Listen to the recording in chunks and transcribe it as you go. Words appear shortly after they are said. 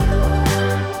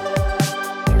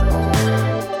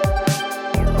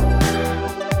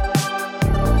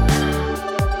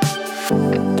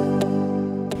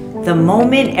The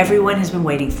moment everyone has been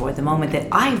waiting for, the moment that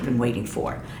I've been waiting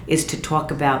for, is to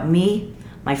talk about me,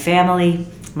 my family,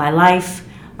 my life,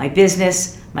 my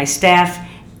business, my staff,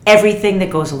 everything that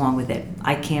goes along with it.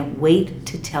 I can't wait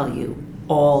to tell you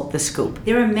all the scoop.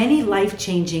 There are many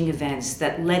life-changing events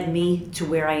that led me to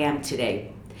where I am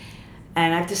today.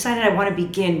 And I've decided I want to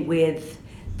begin with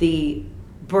the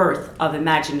birth of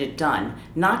Imagine It Done,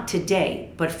 not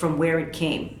today, but from where it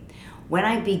came. When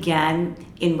I began,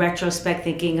 in retrospect,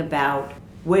 thinking about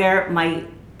where my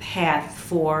path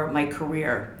for my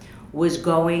career was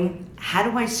going, how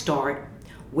do I start,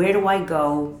 where do I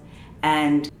go,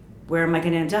 and where am I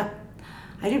going to end up?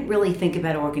 I didn't really think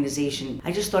about organization.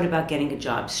 I just thought about getting a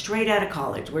job straight out of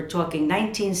college. We're talking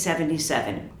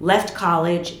 1977. Left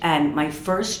college, and my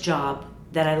first job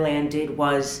that I landed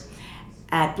was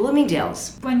at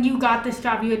Bloomingdale's. When you got this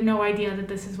job, you had no idea that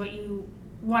this is what you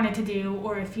wanted to do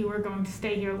or if you were going to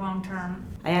stay here long term.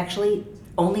 I actually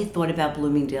only thought about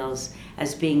Bloomingdale's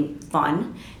as being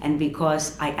fun, and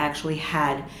because I actually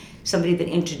had somebody that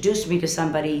introduced me to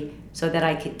somebody so that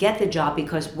I could get the job,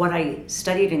 because what I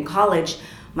studied in college,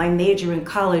 my major in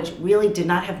college, really did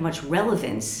not have much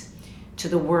relevance to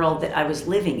the world that I was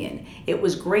living in. It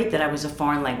was great that I was a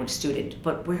foreign language student,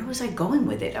 but where was I going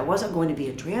with it? I wasn't going to be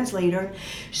a translator.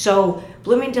 So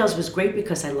Bloomingdale's was great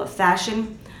because I love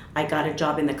fashion. I got a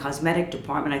job in the cosmetic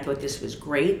department. I thought this was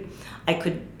great. I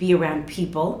could be around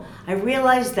people. I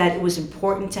realized that it was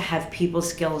important to have people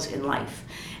skills in life.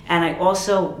 And I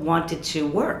also wanted to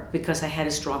work because I had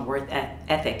a strong work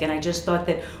ethic. And I just thought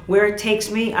that where it takes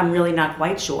me, I'm really not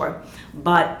quite sure.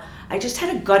 But I just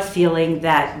had a gut feeling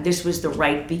that this was the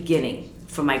right beginning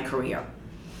for my career.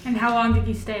 And how long did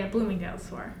you stay at Bloomingdale's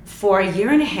for? For a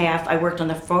year and a half, I worked on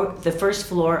the first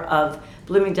floor of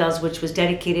Bloomingdale's, which was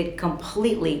dedicated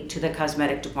completely to the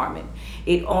cosmetic department.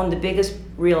 It owned the biggest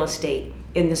real estate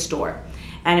in the store.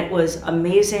 And it was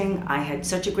amazing. I had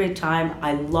such a great time.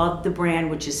 I loved the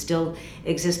brand, which is still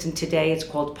existent today. It's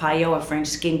called Payot, a French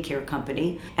skincare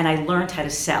company. And I learned how to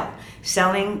sell.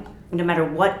 Selling, no matter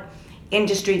what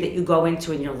industry that you go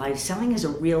into in your life, selling is a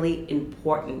really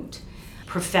important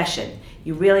profession.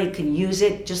 You really can use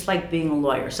it just like being a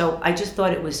lawyer. So I just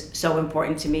thought it was so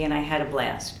important to me, and I had a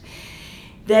blast.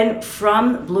 Then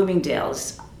from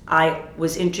Bloomingdale's, I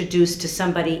was introduced to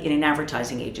somebody in an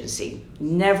advertising agency.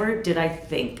 Never did I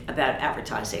think about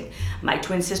advertising. My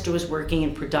twin sister was working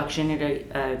in production at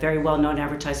a very well-known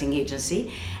advertising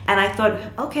agency, and I thought,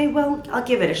 okay, well, I'll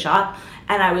give it a shot.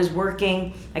 And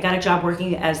I got a job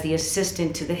working as the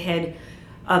assistant to the head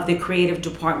of the creative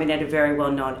department at a very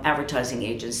well-known advertising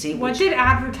agency. What did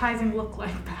advertising look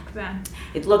like back then?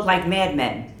 It looked like Mad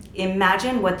Men.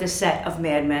 Imagine what the set of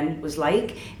Mad Men was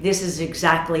like. This is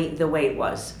exactly the way it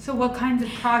was. So what kinds of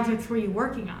projects were you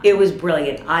working on? It was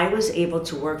brilliant. I was able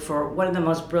to work for one of the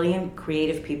most brilliant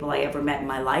creative people I ever met in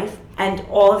my life. And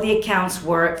all of the accounts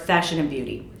were fashion and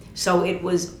beauty. So it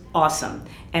was awesome.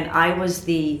 And I was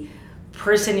the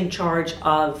person in charge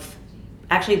of,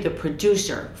 actually the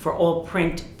producer for all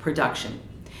print production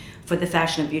for the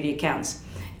fashion and beauty accounts.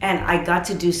 And I got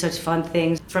to do such fun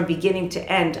things. From beginning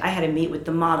to end, I had to meet with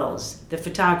the models, the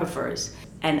photographers,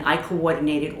 and I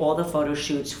coordinated all the photo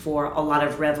shoots for a lot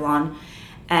of Revlon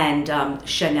and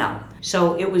Chanel.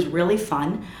 So it was really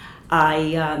fun.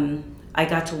 I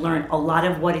got to learn a lot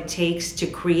of what it takes to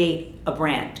create a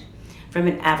brand from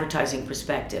an advertising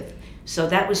perspective. So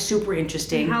that was super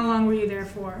interesting. And how long were you there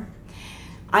for?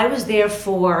 I was there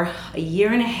for a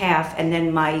year and a half, and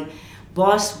then my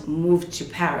boss moved to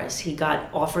Paris. He got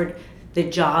offered the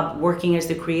job working as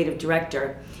the creative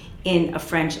director in a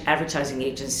French advertising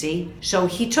agency. So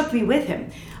he took me with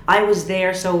him. I was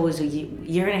there, so it was a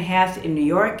year and a half in New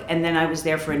York, and then I was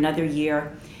there for another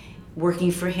year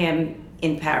working for him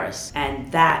in Paris.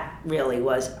 And that really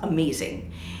was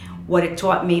amazing. What it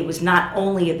taught me was not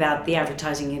only about the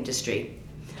advertising industry,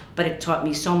 but it taught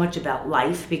me so much about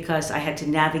life, because I had to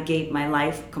navigate my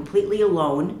life completely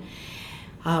alone.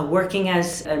 Working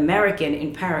as an American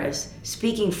in Paris,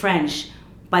 speaking French,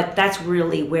 but that's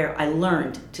really where I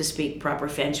learned to speak proper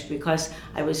French, because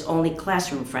I was only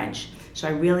classroom French. So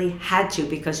I really had to,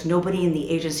 because nobody in the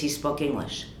agency spoke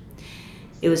English.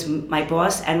 It was my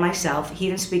boss and myself. He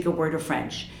didn't speak a word of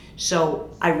French. So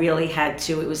I really had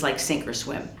to, it was like sink or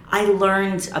swim. I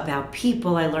learned about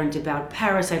people, I learned about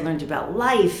Paris, I learned about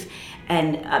life,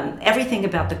 and everything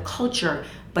about the culture,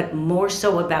 but more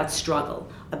so about struggle,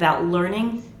 about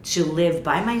learning to live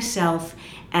by myself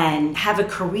and have a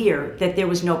career that there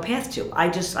was no path to.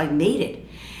 I made it.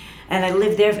 And I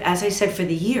lived there, as I said, for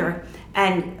the year,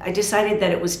 and I decided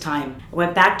that it was time. I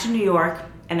went back to New York,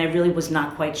 and I really was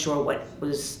not quite sure what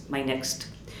was my next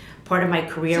part of my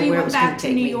career So you where it went was going back to to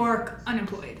take New me. York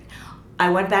unemployed. I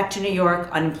went back to New York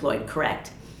unemployed,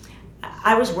 correct.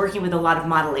 I was working with a lot of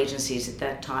model agencies at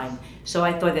that time, so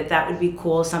I thought that that would be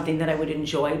cool, something that I would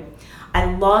enjoy. I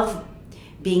love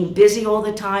being busy all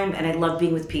the time, and I love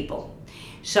being with people.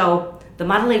 So the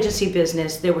model agency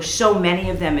business, there were so many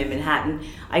of them in Manhattan,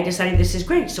 I decided this is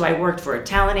great. So I worked for a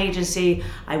talent agency,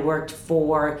 I worked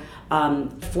for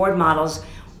Ford Models,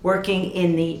 working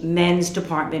in the men's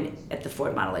department at the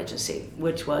Ford Model Agency,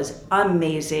 which was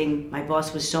amazing. My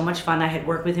boss was so much fun. I had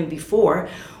worked with him before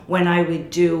when I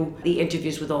would do the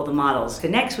interviews with all the models. The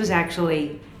next was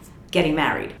actually getting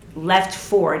married. Left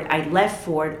Ford. I left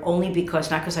Ford only because,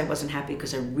 not because I wasn't happy,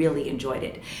 because I really enjoyed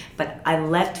it, but I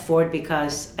left Ford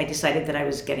because I decided that I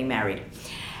was getting married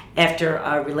after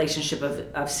a relationship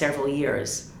of several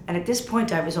years. And at this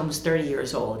point, I was almost 30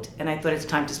 years old, and I thought it's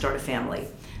time to start a family.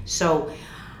 So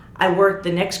I worked,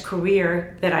 the next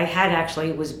career that I had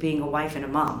actually was being a wife and a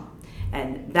mom.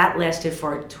 And that lasted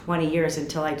for 20 years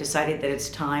until I decided that it's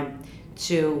time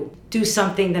to do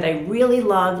something that I really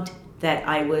loved, that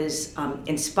I was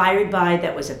inspired by,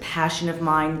 that was a passion of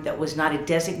mine, that was not a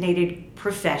designated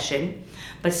profession,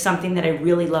 but something that I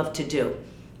really loved to do.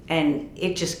 And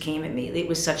it just came at me. It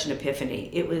was such an epiphany.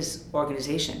 It was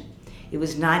organization. It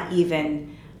was not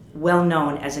even well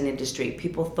known as an industry.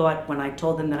 People thought, when I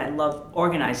told them that I love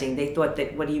organizing, they thought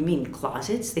that, what do you mean,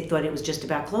 closets? They thought it was just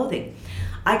about clothing.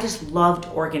 I just loved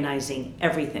organizing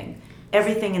everything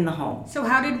in the home. So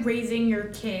how did raising your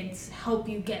kids help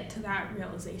you get to that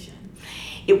realization?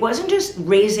 It wasn't just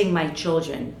raising my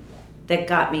children that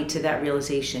got me to that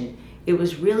realization. It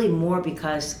was really more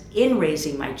because in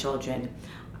raising my children,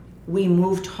 we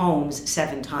moved homes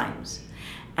 7 times.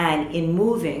 And in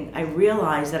moving, I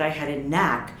realized that I had a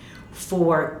knack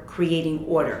for creating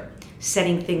order,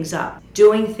 setting things up,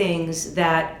 doing things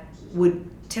that would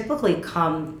typically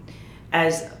come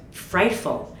as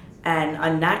frightful and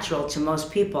unnatural to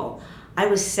most people. I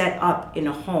was set up in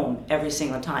a home every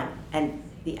single time, and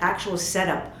the actual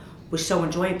setup was so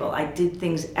enjoyable. I did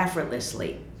things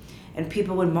effortlessly, and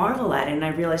people would marvel at it, and I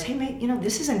realized, hey, mate,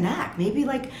 this is a knack. Maybe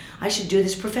I should do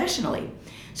this professionally.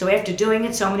 So after doing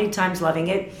it so many times, loving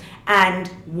it,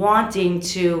 and wanting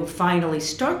to finally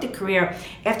start the career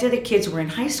after the kids were in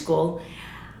high school,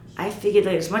 I figured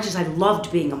that as much as I loved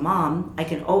being a mom,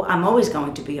 I'm always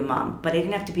going to be a mom, but I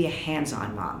didn't have to be a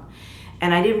hands-on mom.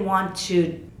 And I didn't want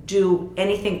to do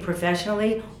anything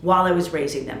professionally while I was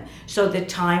raising them. So the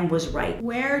time was right.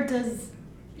 Where does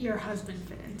your husband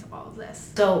fit into all of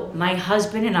this? So my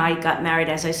husband and I got married,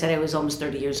 as I said, I was almost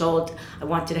 30 years old. I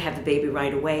wanted to have the baby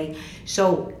right away.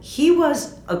 So he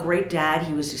was a great dad.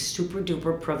 He was a super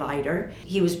duper provider.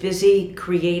 He was busy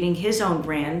creating his own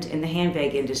brand in the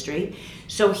handbag industry.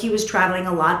 So he was traveling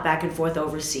a lot back and forth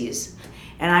overseas.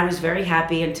 And I was very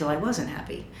happy until I wasn't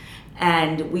happy.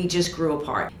 And we just grew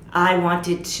apart. I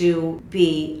wanted to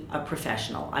be a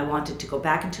professional. I wanted to go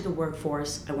back into the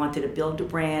workforce. I wanted to build a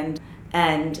brand.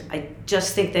 And I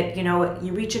just think that,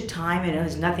 you reach a time, and it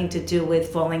has nothing to do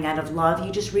with falling out of love.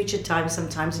 You just reach a time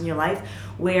sometimes in your life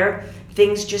where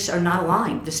things just are not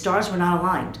aligned. The stars were not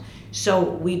aligned. So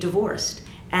we divorced.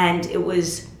 And it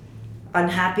was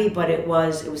unhappy, but it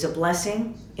was a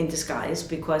blessing in disguise,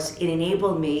 because it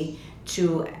enabled me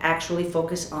to actually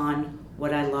focus on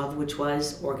what I love, which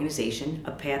was organization,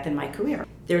 a path in my career.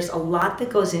 There's a lot that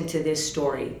goes into this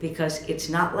story, because it's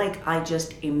not like I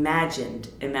just imagined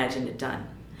it done.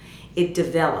 It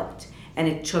developed, and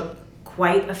it took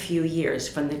quite a few years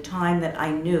from the time that I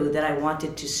knew that I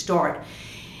wanted to start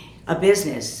a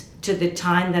business to the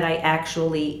time that I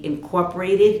actually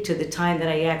incorporated, to the time that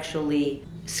I actually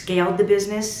scaled the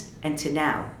business, and to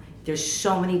now. There's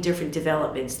so many different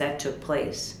developments that took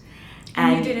place.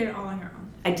 And you did it all on your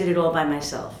own? I did it all by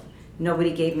myself.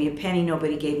 Nobody gave me a penny,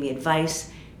 nobody gave me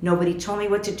advice, nobody told me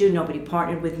what to do, nobody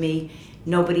partnered with me,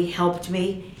 nobody helped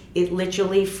me. It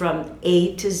literally, from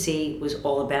A to Z, was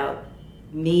all about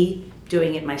me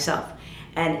doing it myself.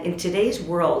 And in today's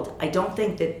world, I don't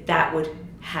think that would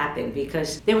happen,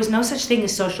 because there was no such thing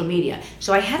as social media.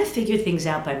 So I had to figure things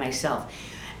out by myself.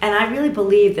 And I really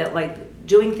believe that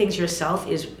doing things yourself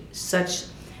is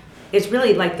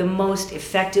really the most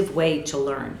effective way to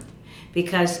learn.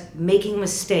 Because making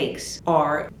mistakes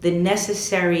are the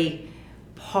necessary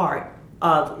part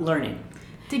of learning.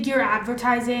 Did your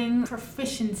advertising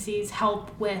proficiencies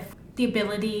help with the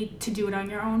ability to do it on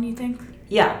your own, you think?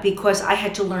 Yeah, because I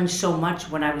had to learn so much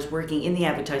when I was working in the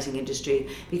advertising industry.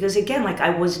 Because again, I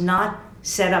was not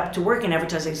set up to work in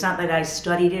advertising. It's not that I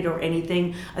studied it or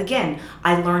anything. Again,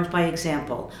 I learned by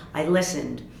example. I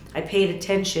listened. I paid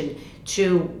attention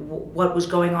to what was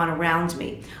going on around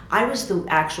me. I was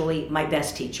actually my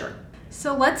best teacher.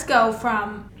 So let's go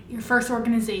from your first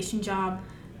organization job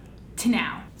to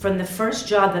now. From the first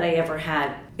job that I ever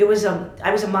had, I was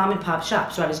a mom and pop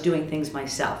shop, so I was doing things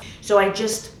myself. So I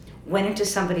just went into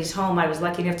somebody's home. I was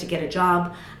lucky enough to get a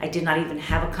job. I did not even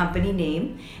have a company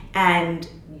name, and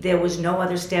there was no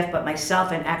other staff but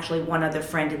myself and actually one other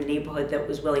friend in the neighborhood that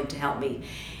was willing to help me.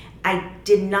 I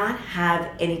did not have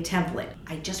any template.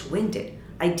 I just winged it.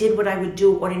 I did what I would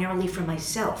do ordinarily for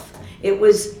myself. It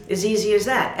was as easy as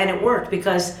that, and it worked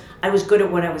because I was good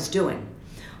at what I was doing.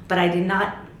 But I did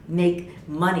not make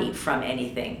money from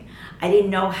anything. I didn't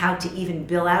know how to even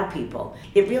bill out people.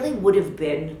 It really would have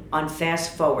been on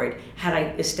fast forward had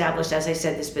I established, as I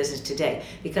said, this business today,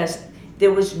 because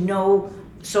there was no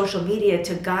social media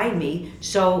to guide me.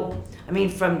 So, I mean,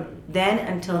 from then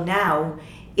until now,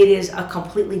 it is a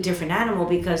completely different animal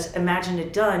because Imagine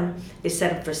It Done is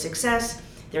set up for success.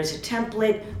 There's a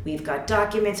template, we've got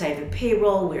documents, I have a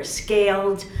payroll, we're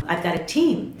scaled, I've got a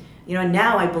team.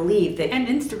 Now I believe that... And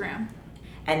Instagram.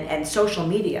 And social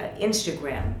media,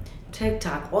 Instagram,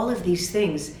 TikTok, all of these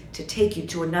things to take you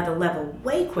to another level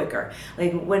way quicker.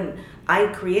 Like when I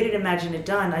created Imagine It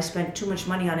Done, I spent too much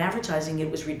money on advertising.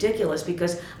 It was ridiculous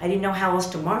because I didn't know how else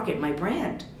to market my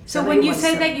brand. So when you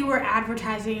say that you were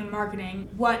advertising and marketing,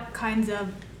 what kinds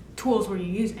of tools were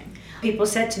you using? People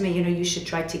said to me, you should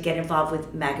try to get involved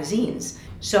with magazines.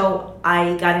 So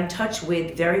I got in touch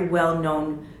with very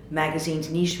well-known magazines,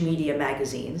 niche media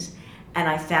magazines, and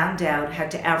I found out how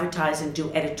to advertise and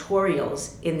do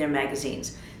editorials in their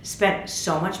magazines. Spent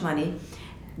so much money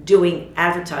doing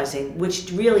advertising, which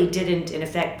really didn't, in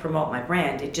effect, promote my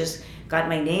brand. It just got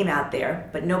my name out there,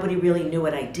 but nobody really knew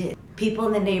what I did. People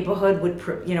in the neighborhood would,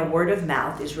 word of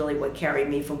mouth is really what carried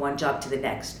me from one job to the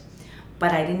next.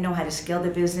 But I didn't know how to scale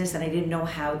the business, and I didn't know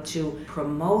how to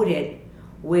promote it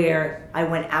where I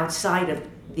went outside of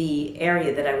the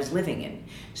area that I was living in.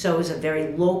 So it was a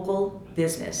very local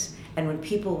business. And when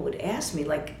people would ask me,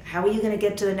 like, how are you going to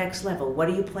get to the next level? What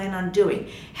do you plan on doing?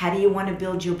 How do you want to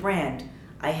build your brand?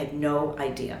 I had no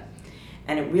idea.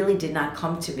 And it really did not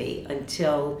come to me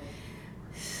until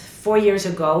 4 years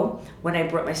ago when I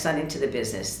brought my son into the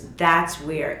business. That's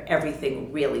where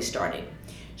everything really started.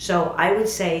 So I would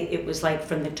say it was like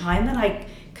from the time that I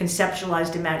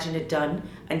conceptualized Imagine It Done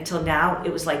until now,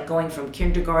 it was like going from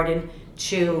kindergarten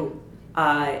to,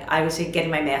 I would say, getting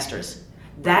my master's.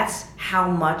 That's how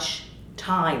much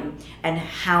time and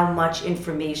how much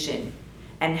information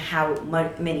and how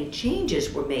many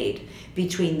changes were made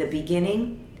between the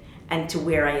beginning and to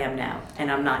where I am now.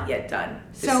 And I'm not yet done.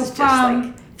 So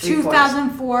from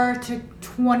 2004 to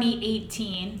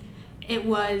 2018, it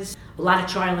was... a lot of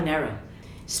trial and error.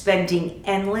 Spending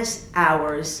endless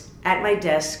hours at my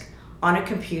desk on a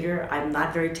computer. I'm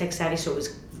not very tech savvy, so it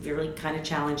was really kind of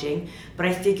challenging, but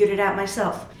I figured it out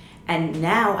myself. And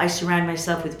now I surround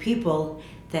myself with people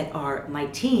that are my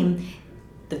team,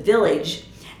 the village,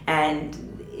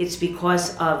 and it's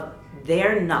because of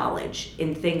their knowledge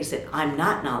in things that I'm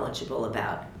not knowledgeable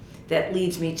about that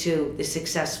leads me to the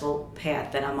successful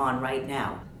path that I'm on right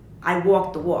now. I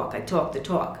walk the walk, I talk the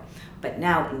talk, but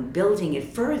now in building it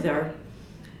further,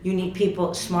 you need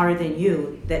people smarter than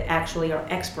you that actually are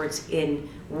experts in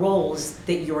roles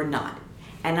that you're not.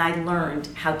 And I learned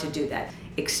how to do that.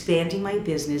 Expanding my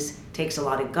business takes a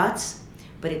lot of guts,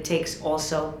 but it takes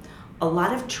also a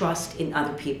lot of trust in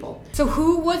other people. So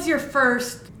who was your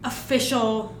first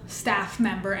official staff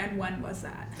member and when was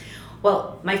that?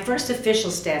 Well, my first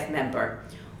official staff member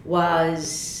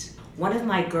was one of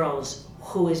my girls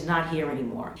who is not here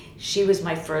anymore. She was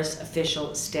my first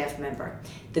official staff member.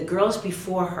 The girls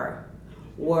before her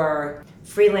were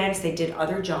freelance, they did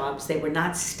other jobs, they were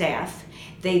not staff.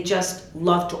 They just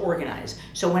loved to organize.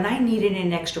 So when I needed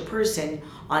an extra person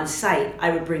on site, I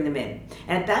would bring them in.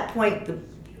 And at that point,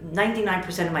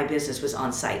 99% of my business was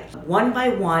on site. One by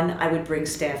one, I would bring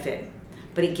staff in.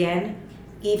 But again,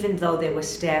 even though they were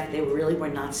staff, they really were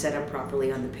not set up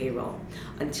properly on the payroll.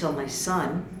 Until my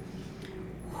son,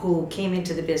 who came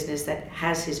into the business that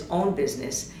has his own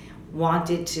business,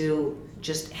 wanted to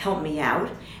just help me out.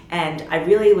 And I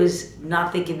really was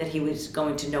not thinking that he was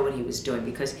going to know what he was doing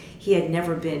because he had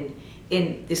never been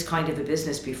in this kind of a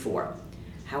business before.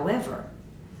 However,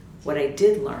 what I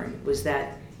did learn was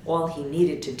that all he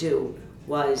needed to do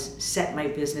was set my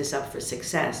business up for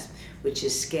success, which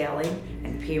is scaling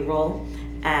and payroll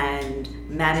and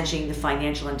managing the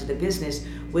financial end of the business,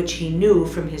 which he knew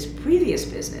from his previous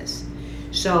business.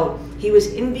 So he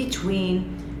was in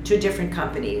between two different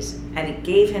companies, and it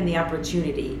gave him the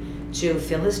opportunity to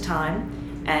fill his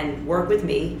time and work with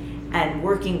me. And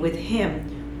working with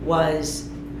him was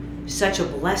such a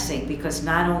blessing because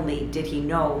not only did he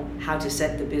know how to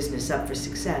set the business up for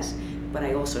success, but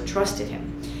I also trusted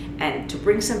him. And to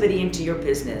bring somebody into your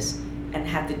business and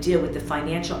have to deal with the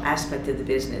financial aspect of the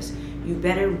business, you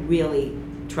better really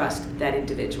trust that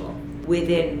individual.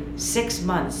 Within 6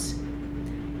 months,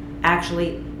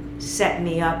 actually set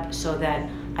me up so that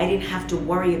I didn't have to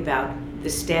worry about the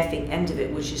staffing end of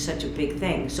it, which is such a big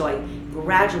thing. So I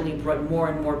gradually brought more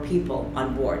and more people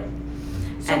on board.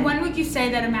 So when would you say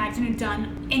that Imagine It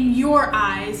Done, in your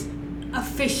eyes,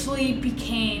 officially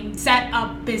became set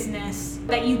up business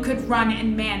that you could run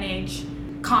and manage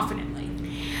confidently?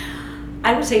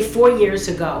 I would say 4 years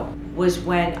ago was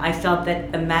when I felt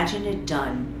that Imagine It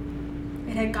Done.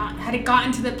 Had it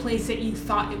gotten to the place that you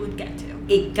thought it would get to?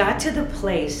 It got to the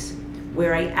place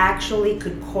where I actually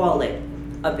could call it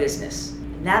a business.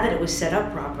 Now that it was set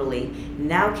up properly,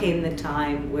 now came the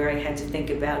time where I had to think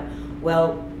about,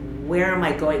 well, where am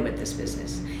I going with this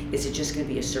business? Is it just going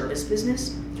to be a service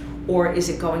business? Or is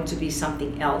it going to be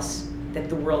something else that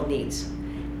the world needs?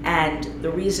 And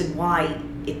the reason why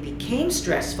it became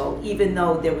stressful, even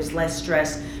though there was less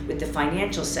stress with the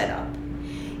financial setup,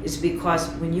 is because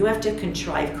when you have to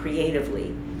contrive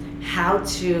creatively how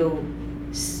to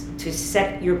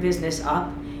set your business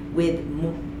up with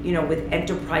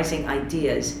enterprising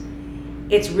ideas,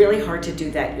 it's really hard to do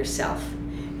that yourself.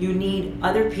 You need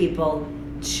other people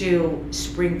to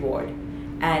springboard,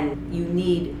 and you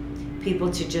need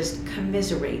people to just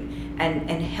commiserate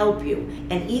and help you.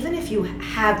 And even if you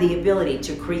have the ability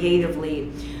to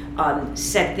creatively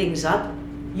set things up,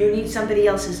 you need somebody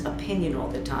else's opinion all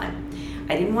the time.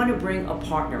 I didn't want to bring a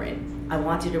partner in. I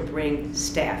wanted to bring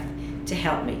staff to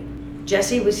help me.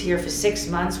 Jesse was here for 6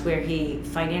 months where he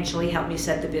financially helped me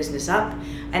set the business up,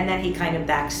 and then he kind of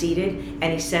backseated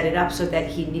and he set it up so that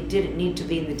he didn't need to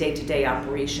be in the day-to-day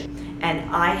operation.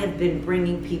 And I have been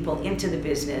bringing people into the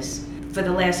business for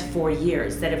the last 4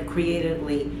 years that have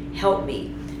creatively helped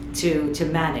me to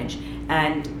manage.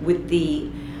 And with the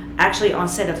actually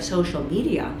onset of social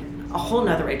media, a whole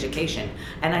nother education.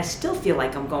 And I still feel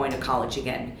like I'm going to college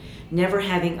again, never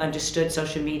having understood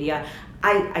social media.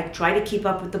 I try to keep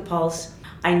up with the pulse.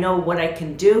 I know what I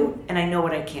can do and I know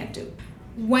what I can't do.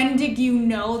 When did you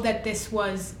know that this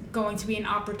was going to be an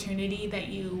opportunity that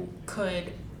you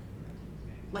could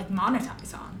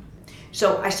monetize on?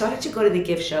 So I started to go to the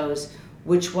gift shows,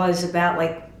 which was about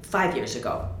 5 years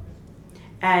ago.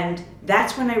 And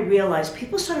that's when I realized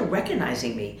people started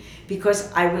recognizing me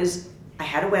because I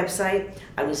had a website,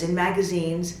 I was in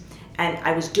magazines, and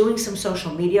I was doing some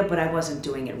social media, but I wasn't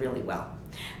doing it really well.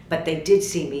 But they did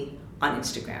see me on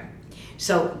Instagram.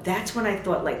 So that's when I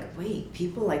thought, wait,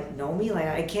 people know me?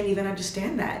 I can't even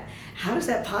understand that. How is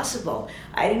that possible?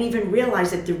 I didn't even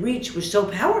realize that the reach was so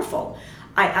powerful.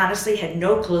 I honestly had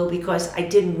no clue because I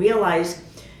didn't realize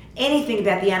anything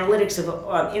about the analytics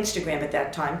of Instagram at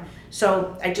that time.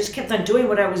 So I just kept on doing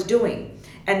what I was doing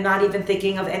and not even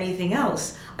thinking of anything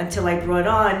else until I brought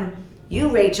on you,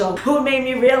 Rachel, who made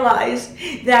me realize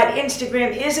that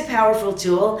Instagram is a powerful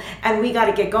tool and we got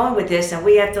to get going with this and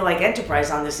we have to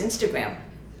enterprise on this Instagram.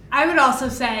 I would also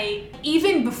say,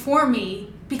 even before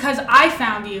me, because I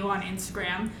found you on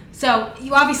Instagram, so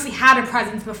you obviously had a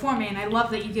presence before me, and I love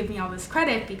that you give me all this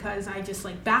credit because I just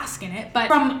bask in it. But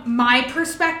from my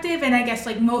perspective, and I guess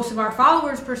most of our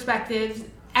followers' perspectives,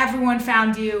 everyone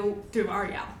found you through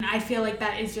Ariel. And I feel like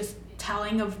that is just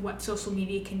telling of what social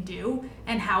media can do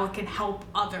and how it can help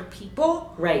other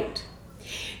people. Right.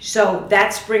 So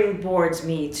that springboards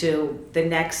me to the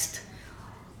next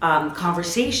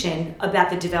conversation about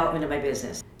the development of my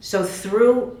business. So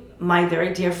through my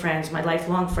very dear friends, my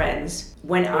lifelong friends,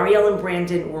 when Ariel and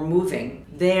Brandon were moving,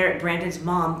 Brandon's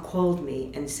mom called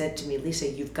me and said to me, Lisa,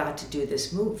 you've got to do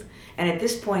this move. And at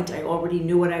this point, I already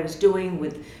knew what I was doing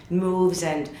with moves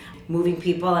and moving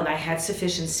people, and I had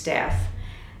sufficient staff.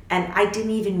 And I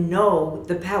didn't even know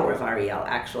the power of Ariel,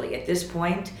 actually, at this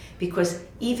point, because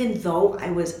even though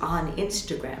I was on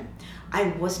Instagram, I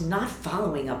was not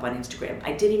following up on Instagram.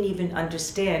 I didn't even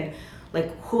understand,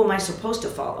 who am I supposed to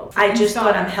follow? I just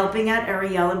thought I'm helping out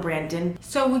Ariel and Brandon.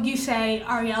 So would you say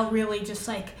Ariel really just,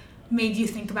 made you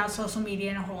think about social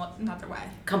media in a whole another way?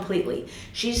 Completely.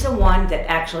 She's the one that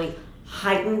actually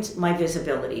heightened my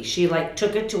visibility. She,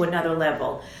 took it to another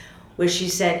level, where she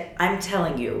said, I'm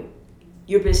telling you,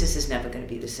 your business is never going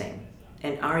to be the same.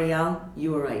 And Ariel,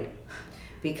 you were right.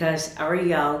 Because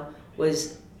Ariel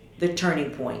was the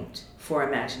turning point for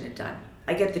Imagine It Done.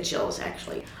 I get the chills,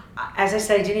 actually. As I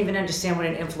said, I didn't even understand what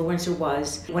an influencer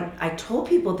was. When I told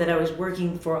people that I was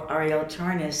working for Ariel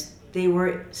Charnas, they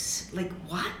were like,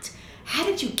 what? How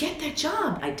did you get that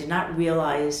job? I did not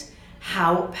realize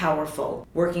how powerful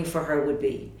working for her would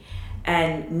be.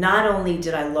 And not only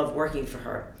did I love working for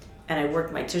her, and I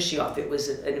worked my tushy off. It was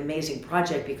an amazing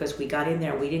project because we got in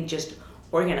there, we didn't just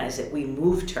organize it, we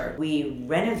moved her. We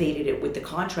renovated it with the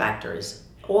contractors,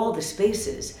 all the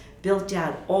spaces, built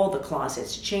out all the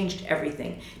closets, changed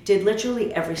everything, did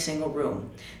literally every single room.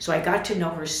 So I got to know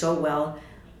her so well,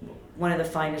 one of the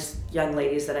finest young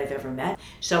ladies that I've ever met.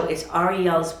 So it's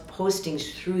Ariel's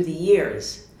postings through the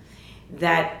years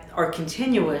that are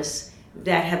continuous,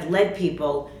 that have led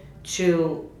people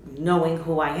to knowing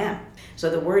who I am. So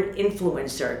the word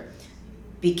influencer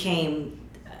became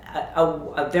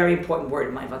a very important word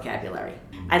in my vocabulary.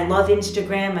 I love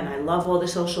Instagram and I love all the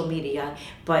social media,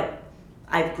 but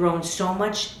I've grown so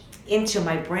much into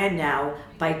my brand now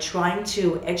by trying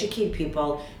to educate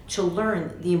people to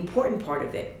learn the important part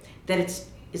of it, that it's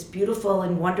as beautiful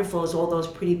and wonderful as all those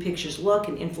pretty pictures look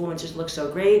and influencers look so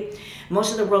great.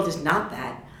 Most of the world is not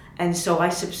that. And so I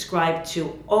subscribe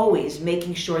to always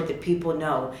making sure that people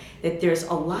know that there's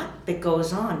a lot that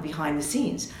goes on behind the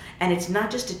scenes. And it's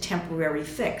not just a temporary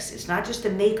fix. It's not just the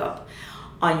makeup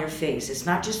on your face. It's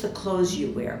not just the clothes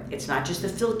you wear. It's not just the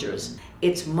filters.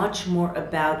 It's much more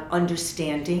about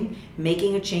understanding,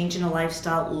 making a change in a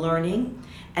lifestyle, learning,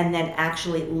 and then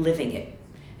actually living it.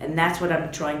 And that's what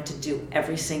I'm trying to do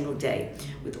every single day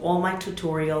with all my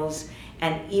tutorials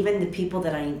and even the people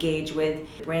that I engage with,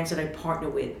 the brands that I partner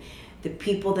with, the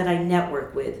people that I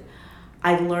network with.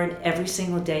 I learn every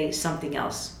single day something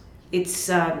else.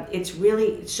 It's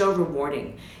really so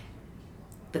rewarding.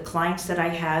 The clients that I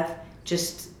have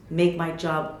just make my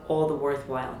job all the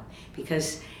worthwhile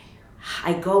because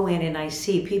I go in and I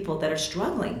see people that are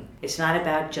struggling. It's not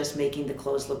about just making the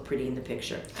clothes look pretty in the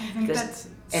picture. I think that's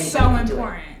so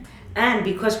important. And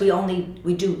because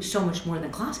we do so much more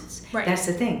than closets. Right. That's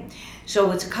the thing.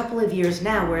 So it's a couple of years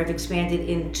now where I've expanded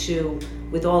into,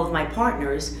 with all of my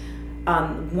partners,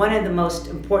 one of the most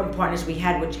important partners we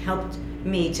had, which helped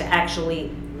me to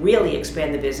actually really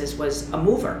expand the business, was a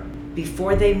mover.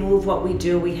 Before they move, what we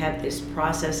do, we have this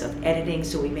process of editing,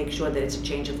 so we make sure that it's a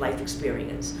change of life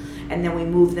experience. And then we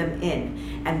move them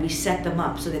in and we set them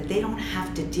up so that they don't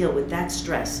have to deal with that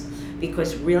stress.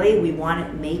 Because really, we want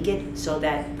to make it so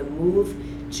that the move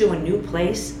to a new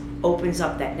place opens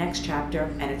up that next chapter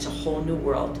and it's a whole new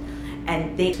world.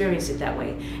 And they experience it that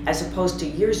way. As opposed to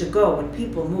years ago, when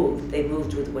people moved, they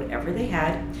moved with whatever they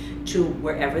had to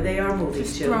wherever they are moving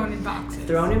Just to. Thrown in boxes.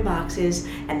 Thrown in boxes,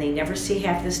 and they never see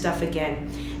half the stuff again.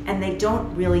 And they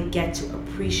don't really get to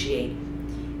appreciate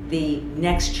the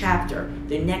next chapter,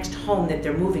 the next home that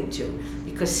they're moving to,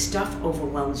 because stuff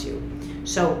overwhelms you.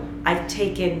 So I've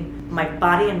taken my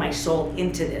body and my soul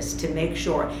into this to make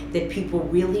sure that people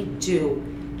really do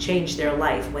change their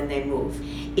life when they move.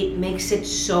 It makes it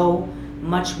so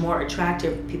much more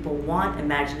attractive. People want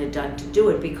Imagine It Done to do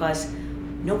it because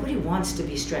nobody wants to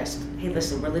be stressed. Hey,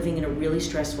 listen, we're living in a really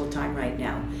stressful time right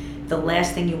now. The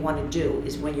last thing you want to do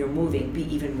is when you're moving,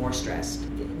 be even more stressed.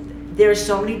 There are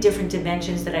so many different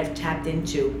dimensions that I've tapped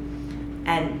into.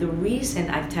 And the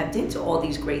reason I've tapped into all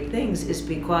these great things is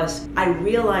because I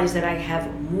realize that I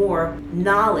have more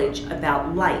knowledge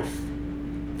about life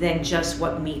than just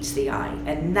what meets the eye.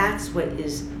 And that's what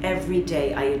is, every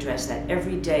day I address that.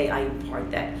 Every day I impart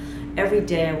that. Every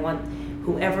day I want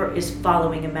whoever is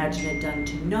following Imagine It Done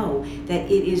to know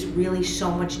that it is really so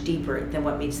much deeper than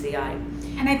what meets the eye.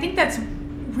 And I think that's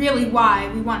really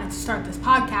why we wanted to start this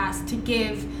podcast, to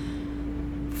give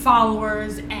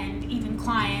followers and even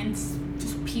clients,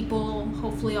 just people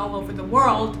hopefully all over the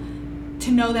world,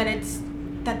 to know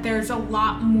that there's a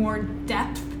lot more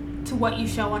depth to what you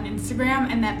show on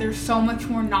Instagram, and that there's so much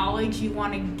more knowledge you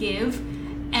want to give,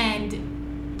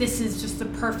 and this is just the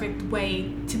perfect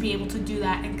way to be able to do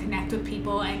that and connect with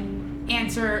people and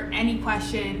answer any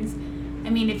questions. I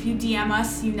mean, if you DM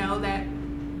us, you know that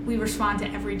we respond to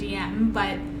every DM,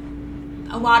 but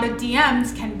a lot of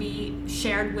DMs can be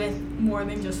shared with more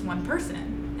than just one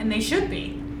person, and they should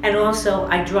be. And also,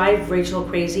 I drive Rachel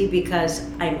crazy because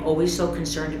I'm always so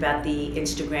concerned about the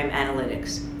Instagram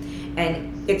analytics.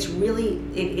 And it's really,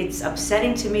 it's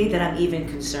upsetting to me that I'm even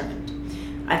concerned.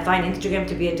 I find Instagram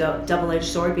to be a double-edged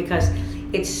sword because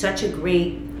it's such a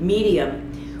great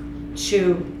medium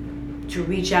to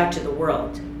reach out to the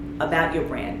world about your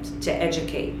brand, to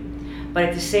educate. But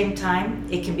at the same time,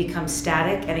 it can become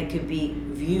static and it can be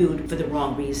viewed for the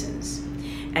wrong reasons.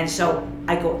 And so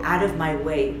I go out of my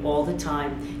way all the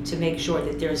time to make sure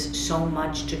that there's so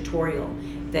much tutorial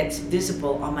that's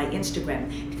visible on my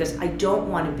Instagram, because I don't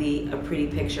want to be a pretty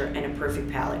picture and a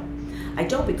perfect palette. I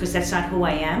don't, because that's not who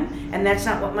I am, and that's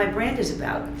not what my brand is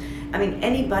about. I mean,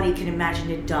 anybody can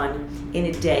imagine it done in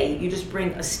a day. You just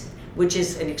bring which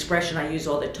is an expression I use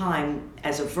all the time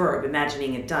as a verb,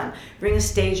 imagining it done. Bring a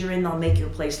stager in, they'll make your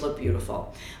place look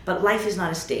beautiful. But life is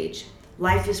not a stage.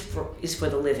 Life is for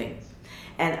the living.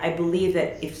 And I believe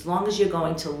that as long as you're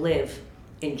going to live,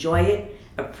 enjoy it,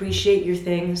 appreciate your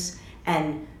things,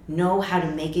 and know how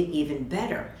to make it even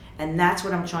better. And that's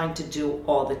what I'm trying to do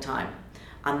all the time.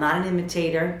 I'm not an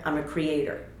imitator, I'm a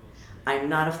creator. I'm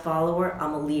not a follower,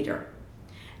 I'm a leader.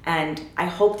 And I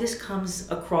hope this comes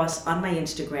across on my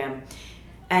Instagram.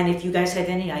 And if you guys have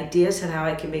any ideas on how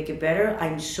I can make it better,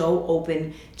 I'm so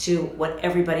open to what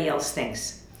everybody else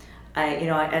thinks.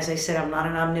 As I said, I'm not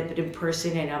an omnipotent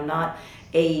person, and I'm not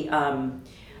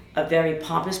a very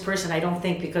pompous person. I don't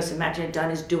think because Imagine It Done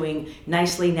is doing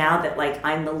nicely now that like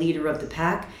I'm the leader of the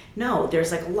pack. No,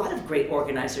 there's like a lot of great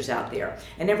organizers out there,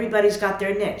 and everybody's got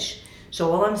their niche.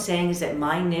 So all I'm saying is that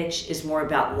my niche is more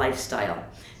about lifestyle.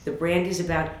 The brand is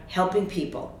about helping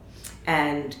people,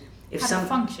 and if how to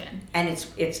function. And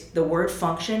it's the word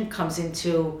function comes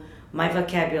into my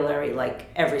vocabulary like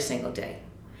every single day.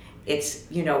 It's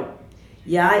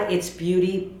it's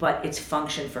beauty, but it's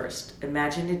function first.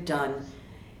 Imagine It Done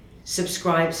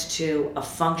subscribes to a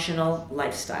functional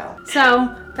lifestyle.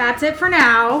 So that's it for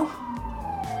now.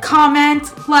 Comment,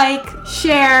 like,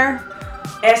 share.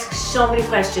 Ask so many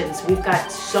questions. We've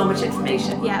got so much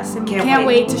information. Yes, and we can't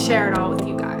wait to share it all with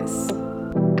you guys.